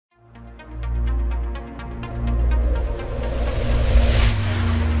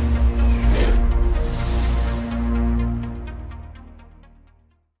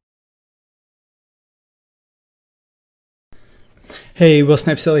Hey,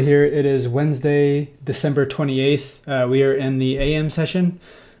 WheelSnipeSelly here. It is Wednesday, December 28th. We are in the AM session.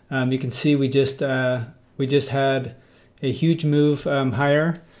 You can see we just had a huge move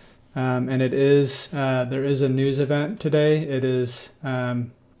higher, and it is there is a news event today. It is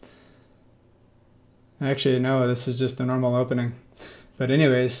actually no, this is just the normal opening. But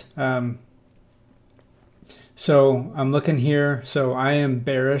anyways, so I'm looking here. So I am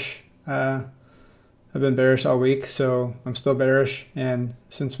bearish. I've been bearish all week, so I'm still bearish. And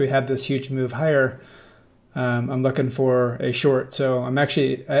since we had this huge move higher, I'm looking for a short. So I'm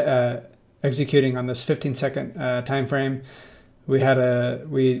actually executing on this 15-second time frame.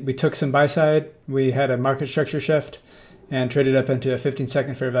 We took some buy side. We had a market structure shift and traded up into a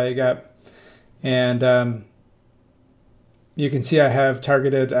 15-second fair value gap. And you can see I have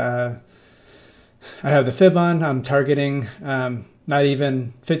targeted. I have the fib on. I'm targeting not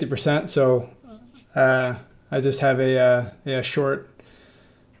even 50%. So I just have a short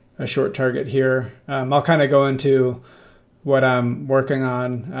target here. I'll kind of go into what I'm working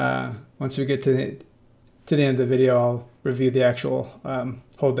on once we get to the end of the video. I'll review the actual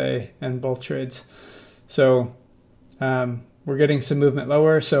whole day and both trades. So we're getting some movement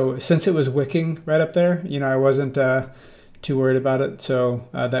lower. So since it was wicking right up there, I wasn't too worried about it. So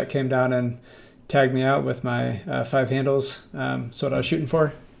that came down and tagged me out with my 5 handles. So what I was shooting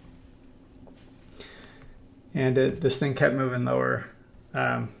for. And this thing kept moving lower.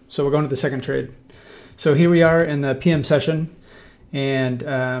 So we're going to the second trade. So here we are in the PM session,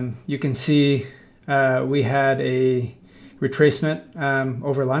 and you can see we had a retracement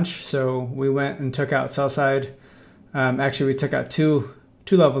over lunch. So we went and took out sell side. Actually, we took out two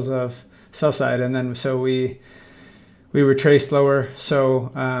levels of sell side, and then so we retraced lower.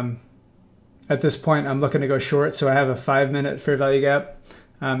 So at this point, I'm looking to go short. So I have a 5-minute fair value gap.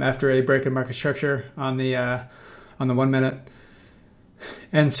 After a break in market structure on the 1 minute.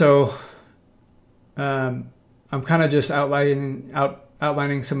 And so I'm kind of just outlining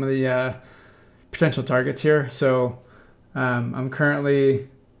some of the potential targets here. So I'm currently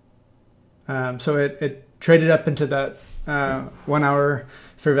so it traded up into that 1 hour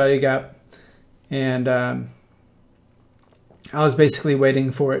fair value gap, and I was basically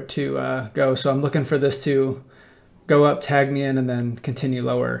waiting for it to go. So I'm looking for this to go up, tag me in, and then continue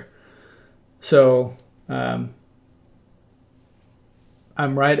lower. So I'm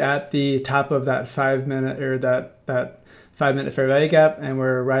right at the top of that 5-minute or that 5-minute fair value gap, and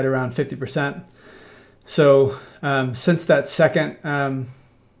we're right around 50%. So since that second,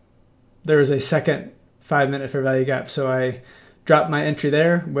 there was a second 5-minute fair value gap. So I dropped my entry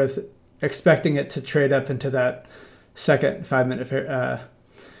there with expecting it to trade up into that second 5-minute fair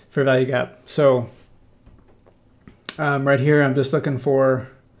value gap. So right here, I'm just looking for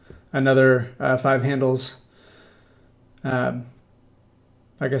another 5 handles. Like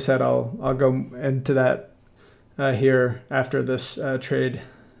I said, I'll go into that here after this trade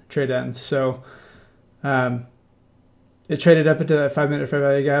ends. So it traded up into that 5-minute fair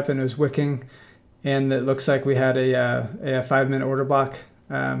value gap, and it was wicking, and it looks like we had a 5-minute order block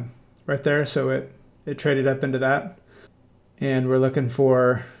right there. So it traded up into that, and we're looking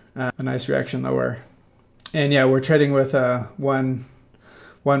for a nice reaction lower. And yeah, we're trading with one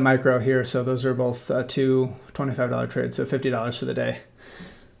micro here. So those are both two $25 trades, so $50 for the day.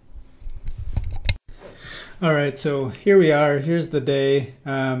 All right, so here we are. Here's the day.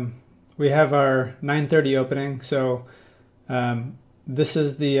 We have our 9:30 opening. So this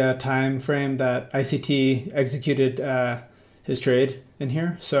is the time frame that ICT executed his trade in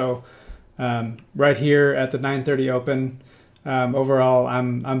here. So right here at the 9:30 open, overall,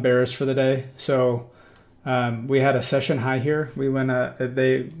 I'm bearish for the day. So we had a session high here. They went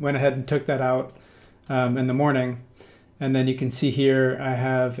ahead and took that out in the morning, and then you can see here I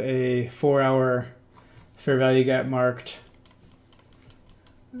have a 4-hour fair value gap marked.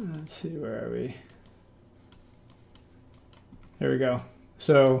 Let's see, where are we? There we go.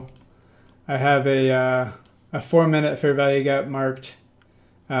 So I have a 4-minute fair value gap marked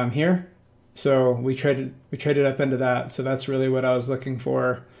here. So we traded up into that. So that's really what I was looking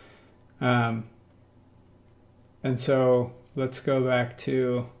for. And so let's go back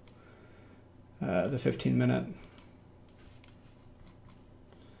to the 15-minute.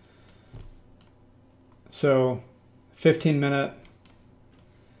 So 15-minute,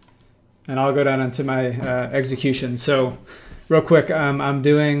 and I'll go down into my execution. So real quick, I'm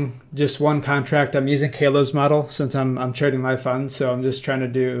doing just one contract. I'm using Caleb's model since I'm trading live funds. So I'm just trying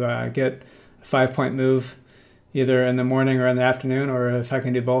to get a 5-point move either in the morning or in the afternoon, or if I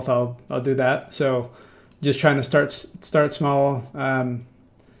can do both, I'll do that. So just trying to start small.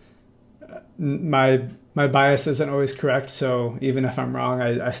 My my bias isn't always correct. So even if I'm wrong,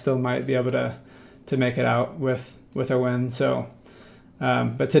 I still might be able to make it out with a win. So,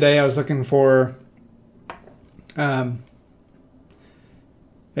 but today I was looking for a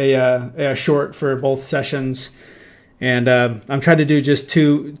short for both sessions, and I'm trying to do just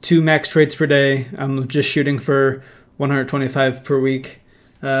two max trades per day. I'm just shooting for 125 per week,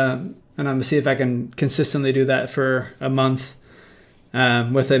 and I'm gonna see if I can consistently do that for a month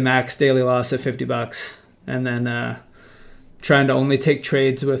with a max daily loss of $50, and then trying to only take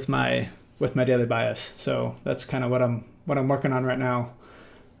trades with my daily bias. So that's kind of what I'm working on right now,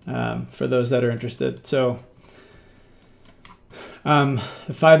 for those that are interested. So the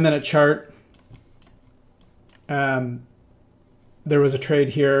 5-minute chart, there was a trade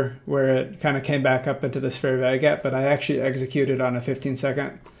here where it kind of came back up into this fair value gap, but I actually executed on a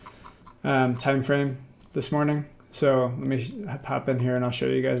 15-second time frame this morning. So let me pop in here and I'll show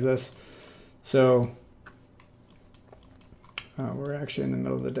you guys this. So we're actually in the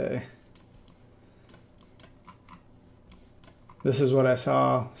middle of the day. This is what I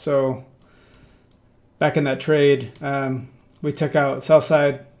saw. So back in that trade, we took out sell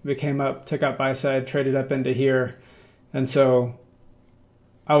side, we came up, took out buy side, traded up into here. And so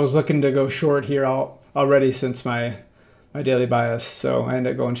I was looking to go short here already since my daily bias. So I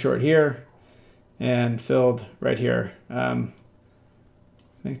ended up going short here and filled right here. I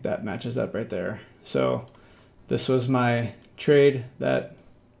think that matches up right there. So this was my trade that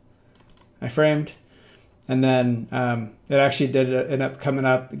I framed. And then it actually did end up coming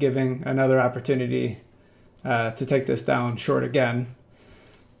up, giving another opportunity to take this down short again.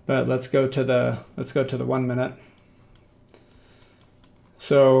 But let's go to the 1 minute.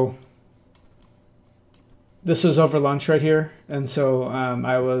 So this was over lunch right here, and so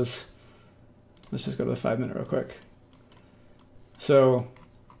let's just go to the 5 minute real quick. So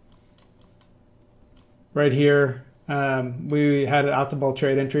right here, we had an optimal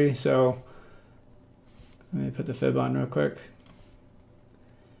trade entry. So let me put the fib on real quick.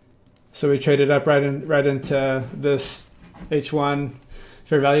 So we traded up right into this H1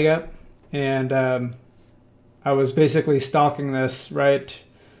 fair value gap, and I was basically stalking this right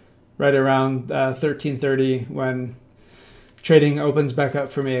around 13:30 when trading opens back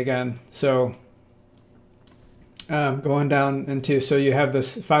up for me again. So going down into, so you have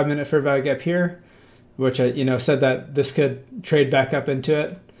this 5-minute fair value gap here, which I said that this could trade back up into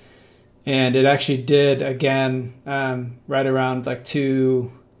it. And it actually did again, right around like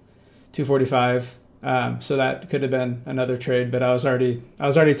 2:45. So that could have been another trade, but I was already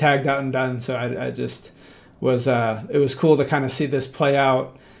tagged out and done. So I just was, it was cool to kind of see this play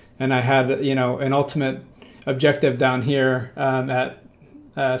out. And I had, an ultimate objective down here, at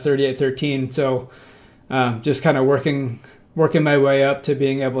 38.13. So, just kind of working my way up to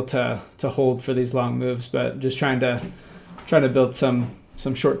being able to hold for these long moves, but just trying to build some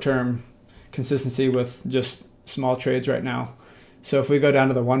short-term consistency with just small trades right now. So if we go down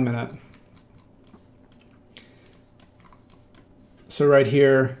to the 1 minute, so right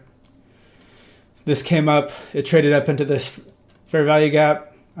here, this came up, it traded up into this fair value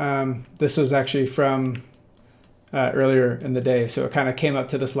gap. This was actually from earlier in the day, so it kind of came up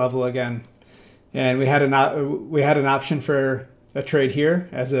to this level again, and we had an option for a trade here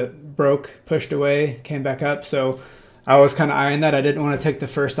as it broke, pushed away, came back up. So I was kind of eyeing that. I didn't want to take the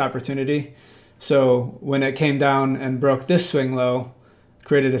first opportunity. So when it came down and broke this swing low,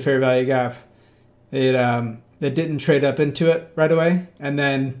 created a fair value gap, it didn't trade up into it right away, and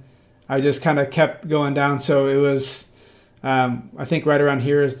then I just kind of kept going down. So it was, I think right around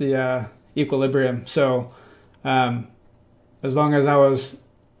here is the equilibrium. So as long as I was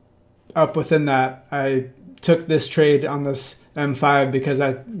up within that, I took this trade on this M5 because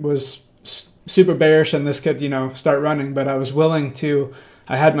I was super bearish and this could, start running, but I was willing to,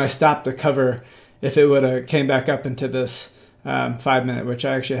 I had my stop to cover if it would have came back up into this 5 minute, which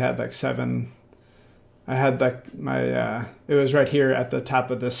I actually had like 7. I had like my, it was right here at the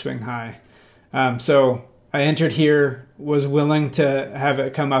top of this swing high. So I entered here, was willing to have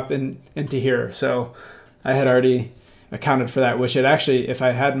it come up into here. So I had already accounted for that, which it actually, if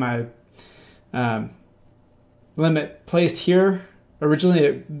I had my limit placed here,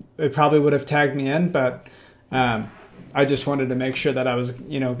 originally it probably would have tagged me in, but I just wanted to make sure that I was,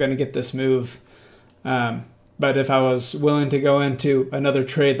 going to get this move. But if I was willing to go into another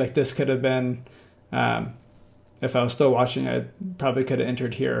trade, like this could have been, if I was still watching, I probably could have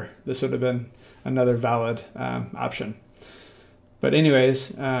entered here. This would have been another valid option. But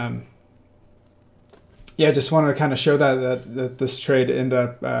anyways, yeah, just wanted to kind of show that this trade ended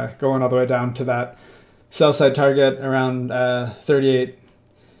up going all the way down to that sell side target around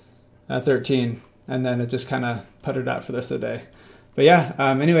 38.13. and then it just kind of puttered out for the rest of the day. But yeah,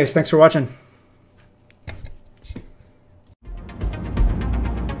 anyways, thanks for watching.